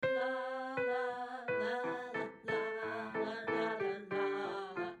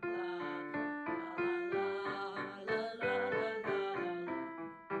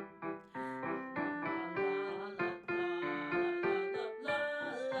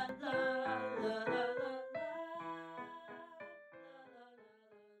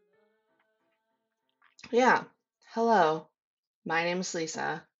Yeah. Hello. My name is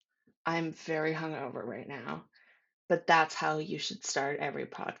Lisa. I'm very hungover right now, but that's how you should start every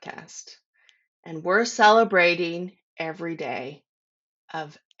podcast. And we're celebrating every day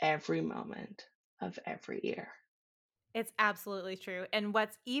of every moment of every year. It's absolutely true. And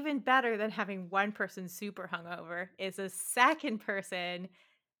what's even better than having one person super hungover is a second person,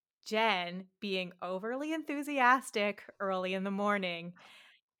 Jen, being overly enthusiastic early in the morning.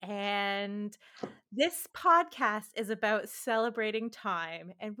 And this podcast is about celebrating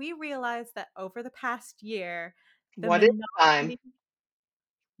time. And we realized that over the past year, the What is time? monotony.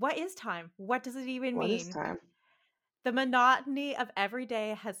 What is time? What does it even What is mean? time? The monotony of every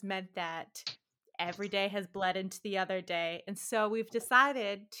day has meant that every day has bled into the other day. And so we've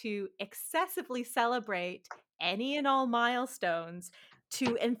decided to excessively celebrate any and all milestones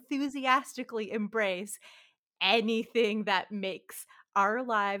to enthusiastically embrace anything that makes our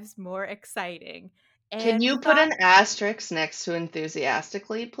lives more exciting. Can And we you put thought, an asterisk next to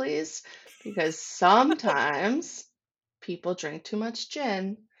enthusiastically, please? Because sometimes people drink too much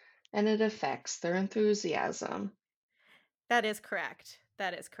gin and it affects their enthusiasm. that is correct.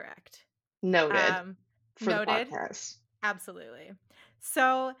 That is correct. Noted Um, for the Noted. podcast. Absolutely.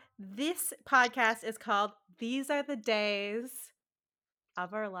 So this podcast is called These Are the Days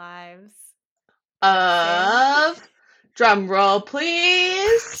of Our Lives that sing. Of drum roll,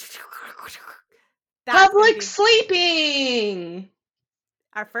 please. That's going to Public be sleeping.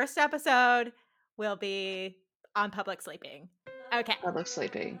 our first episode will be on public sleeping. Okay. Public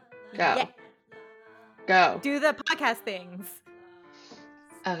sleeping. Yeah. Go. Go. Do the podcast things.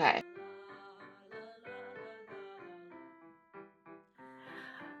 Okay.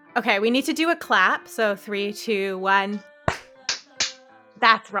 Okay, we need to do a clap. So 3, 2, 1.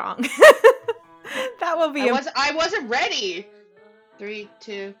 That's wrong. That will be I wasn't ready. 3,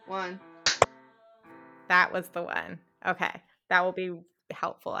 2, 1. that was the one. Okay. That will be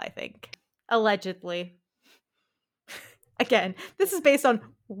helpful, I think. Allegedly. Again, this is based on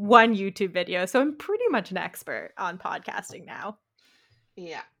one YouTube video, so I'm pretty much an expert on podcasting now.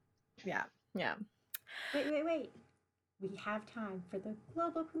 Yeah. Yeah. Yeah. Wait. We have time for the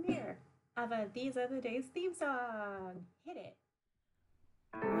global premiere of a These Are the Days theme song. Hit it.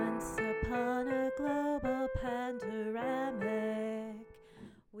 Once upon a global panoramic,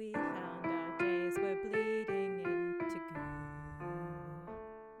 we found our days were bleeding into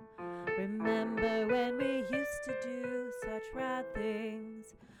goo. Remember when we used to do such rad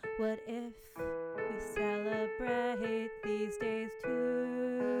things? What if we celebrate these days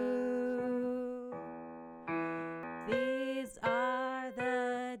too? These are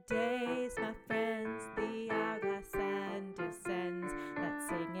the days, my friends, the hourglass and descends. Let's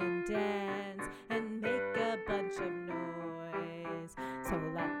sing and dance and make a bunch of noise. So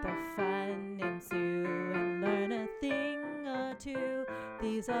let the fun ensue and learn a thing or two.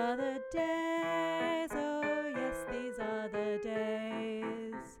 These are the